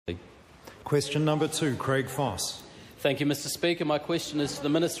Question number 2, Craig Foss. Thank you, Mr Speaker. My question is to the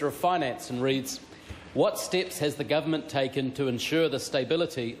Minister of Finance and reads, what steps has the government taken to ensure the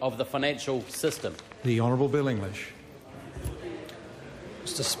stability of the financial system? The Honourable Bill English.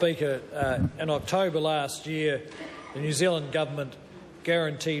 Mr Speaker, in October last year, the New Zealand Government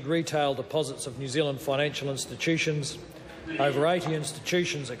guaranteed retail deposits of New Zealand financial institutions. Over 80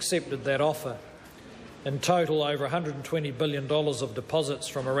 institutions accepted that offer. In total, over $120 billion of deposits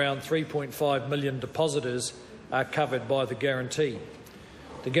from around 3.5 million depositors are covered by the guarantee.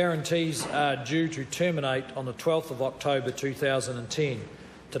 The guarantees are due to terminate on the 12th of October 2010.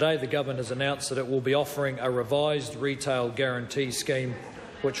 Today, the Government has announced that it will be offering a revised retail guarantee scheme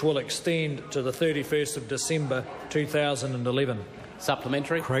which will extend to the 31st of December 2011.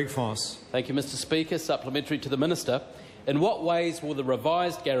 Supplementary. Craig Foss. Thank you, Mr Speaker. Supplementary to the Minister. In what ways will the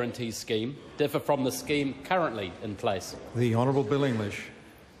revised guarantee scheme differ from the scheme currently in place? The Honourable Bill English.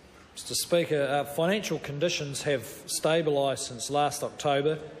 Mr Speaker, financial conditions have stabilised since last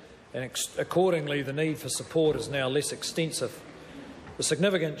October, and accordingly the need for support is now less extensive. The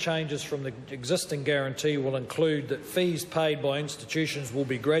significant changes from the existing guarantee will include that fees paid by institutions will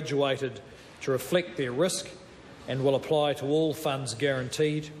be graduated to reflect their risk and will apply to all funds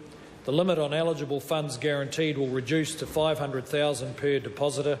guaranteed. The limit on eligible funds guaranteed will reduce to $500,000 per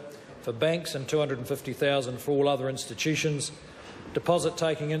depositor for banks and $250,000 for all other institutions.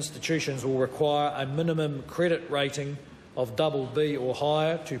 Deposit-taking institutions will require a minimum credit rating of BB or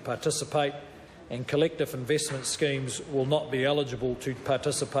higher to participate, and collective investment schemes will not be eligible to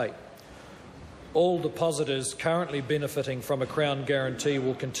participate. All depositors currently benefiting from a Crown guarantee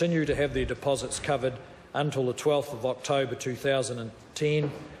will continue to have their deposits covered until the 12th of October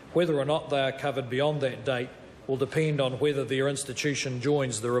 2010. Whether or not they are covered beyond that date will depend on whether their institution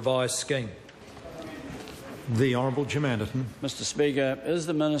joins the revised scheme. The Honourable Jim Anderton. Mr Speaker, is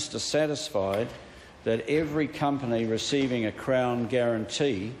the Minister satisfied that every company receiving a Crown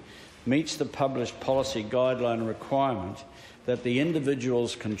guarantee meets the published policy guideline requirement that the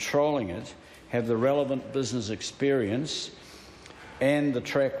individuals controlling it have the relevant business experience and the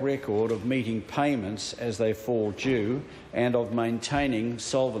track record of meeting payments as they fall due and of maintaining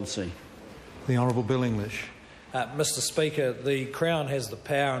solvency? The Honourable Bill English. Mr Speaker, the Crown has the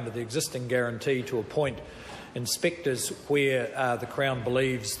power under the existing guarantee to appoint inspectors where the Crown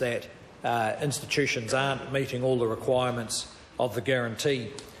believes that institutions aren't meeting all the requirements of the guarantee.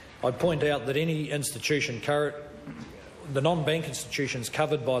 I'd point out that any institution, the non-bank institutions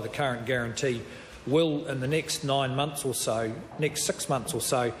covered by the current guarantee, will in the next 9 months or so, next 6 months or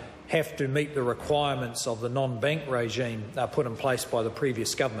so, have to meet the requirements of the non-bank regime put in place by the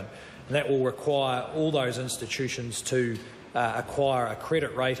previous government. And that will require all those institutions to acquire a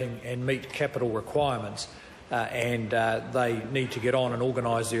credit rating and meet capital requirements, and they need to get on and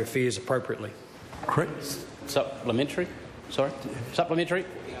organise their affairs appropriately. Supplementary. Sorry. Supplementary.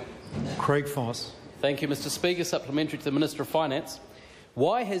 Craig Foss. Thank you, Mr Speaker. Supplementary to the Minister of Finance.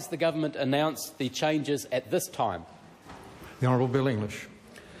 Why has the Government announced the changes at this time? The Honourable Bill English.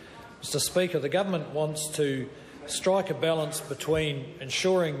 Mr Speaker, the Government wants to strike a balance between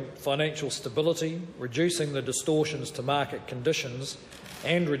ensuring financial stability, reducing the distortions to market conditions,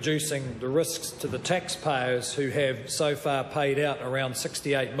 and reducing the risks to the taxpayers who have so far paid out around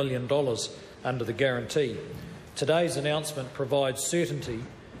 $68 million under the guarantee. Today's announcement provides certainty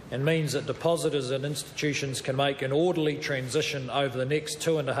and means that depositors and institutions can make an orderly transition over the next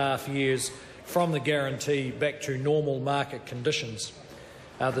 2.5 years from the guarantee back to normal market conditions.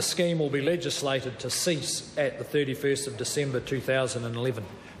 The scheme will be legislated to cease at the 31st of December 2011.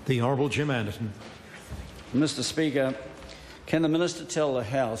 The Honourable Jim Anderton. Mr Speaker, can the Minister tell the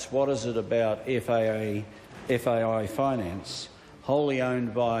House what is it about FAI Finance, wholly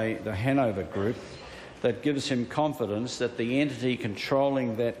owned by the Hanover Group, that gives him confidence that the entity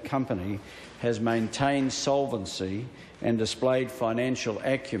controlling that company has maintained solvency and displayed financial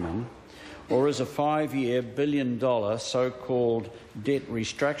acumen, or is a 5-year $billion so-called debt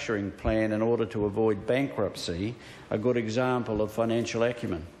restructuring plan in order to avoid bankruptcy a good example of financial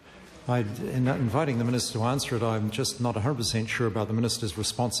acumen? In inviting the Minister to answer it, I'm just not 100% sure about the Minister's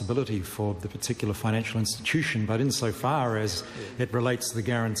responsibility for the particular financial institution, but insofar as it relates to the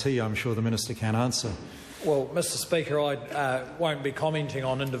guarantee, I'm sure the Minister can answer. Well, Mr Speaker, I won't be commenting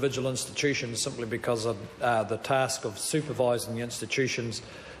on individual institutions simply because of, the task of supervising the institutions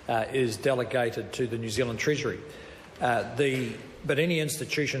is delegated to the New Zealand Treasury. But any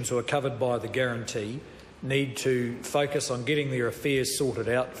institutions who are covered by the guarantee need to focus on getting their affairs sorted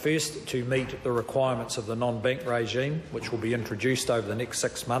out, first to meet the requirements of the non-bank regime, which will be introduced over the next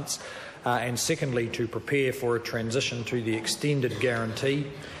 6 months, and secondly to prepare for a transition to the extended guarantee,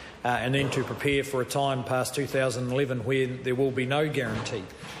 and then to prepare for a time past 2011 where there will be no guarantee.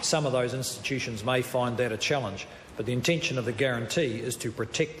 Some of those institutions may find that a challenge, but the intention of the guarantee is to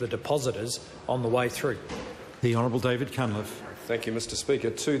protect the depositors on the way through. The Honourable David Cunliffe. Thank you, Mr Speaker.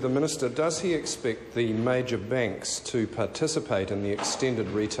 To the Minister, does he expect the major banks to participate in the extended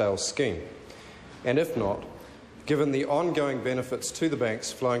retail scheme? And if not, given the ongoing benefits to the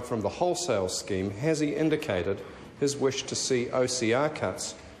banks flowing from the wholesale scheme, has he indicated his wish to see OCR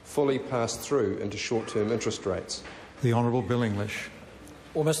cuts fully passed through into short-term interest rates? The Honourable Bill English.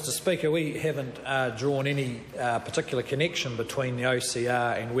 Well, Mr Speaker, we haven't drawn any particular connection between the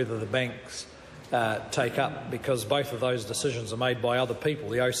OCR and whether the banks take up, because both of those decisions are made by other people,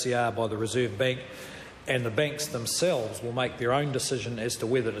 the OCR by the Reserve Bank, and the banks themselves will make their own decision as to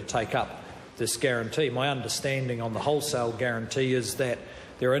whether to take up this guarantee. My understanding on the wholesale guarantee is that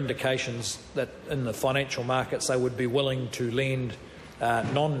there are indications that in the financial markets they would be willing to lend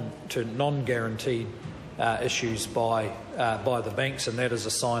non-guaranteed issues by the banks, and that is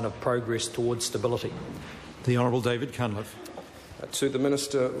a sign of progress towards stability. The Honourable David Cunliffe. To the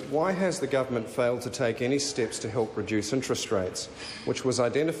Minister, why has the government failed to take any steps to help reduce interest rates, which was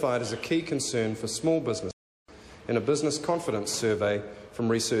identified as a key concern for small business in a business confidence survey from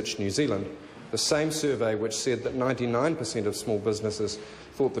Research New Zealand, the same survey which said that 99% of small businesses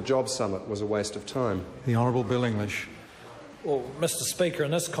thought the Jobs Summit was a waste of time? The Honourable Bill English. Well, Mr Speaker,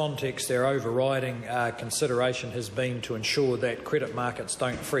 in this context, their overriding consideration has been to ensure that credit markets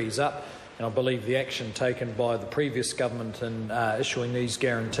don't freeze up, and I believe the action taken by the previous government in issuing these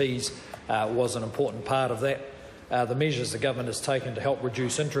guarantees was an important part of that. The measures the government has taken to help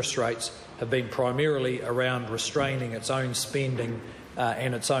reduce interest rates have been primarily around restraining its own spending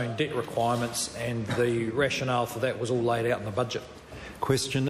and its own debt requirements, and the rationale for that was all laid out in the budget. Question